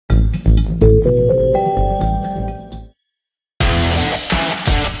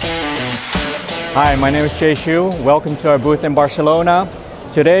Hi, my name is Jay Xu. Welcome to our booth in Barcelona.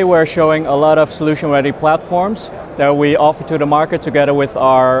 Today we're showing a lot of solution-ready platforms that we offer to the market together with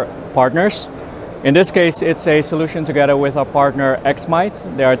our partners. In this case, it's a solution together with our partner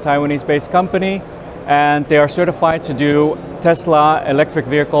XMIGHT. They are a Taiwanese-based company, and they are certified to do Tesla electric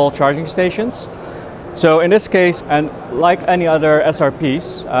vehicle charging stations. So in this case, and like any other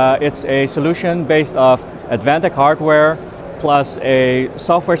SRPs, it's a solution based off Advantech hardware plus a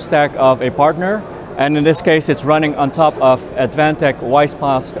software stack of a partner. And in this case, it's running on top of Advantech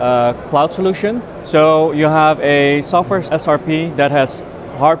WISE-PaaS cloud solution. So you have a software SRP that has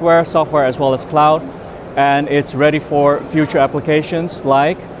hardware, software, as well as cloud, and it's ready for future applications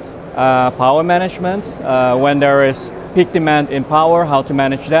like power management, when there is peak demand in power, how to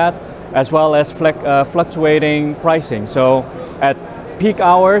manage that, as well as fluctuating pricing. So at peak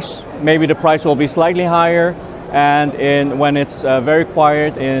hours, maybe the price will be slightly higher, and when it's very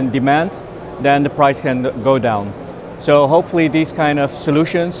quiet in demand, then the price can go down. So hopefully these kind of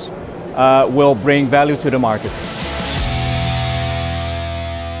solutions will bring value to the market.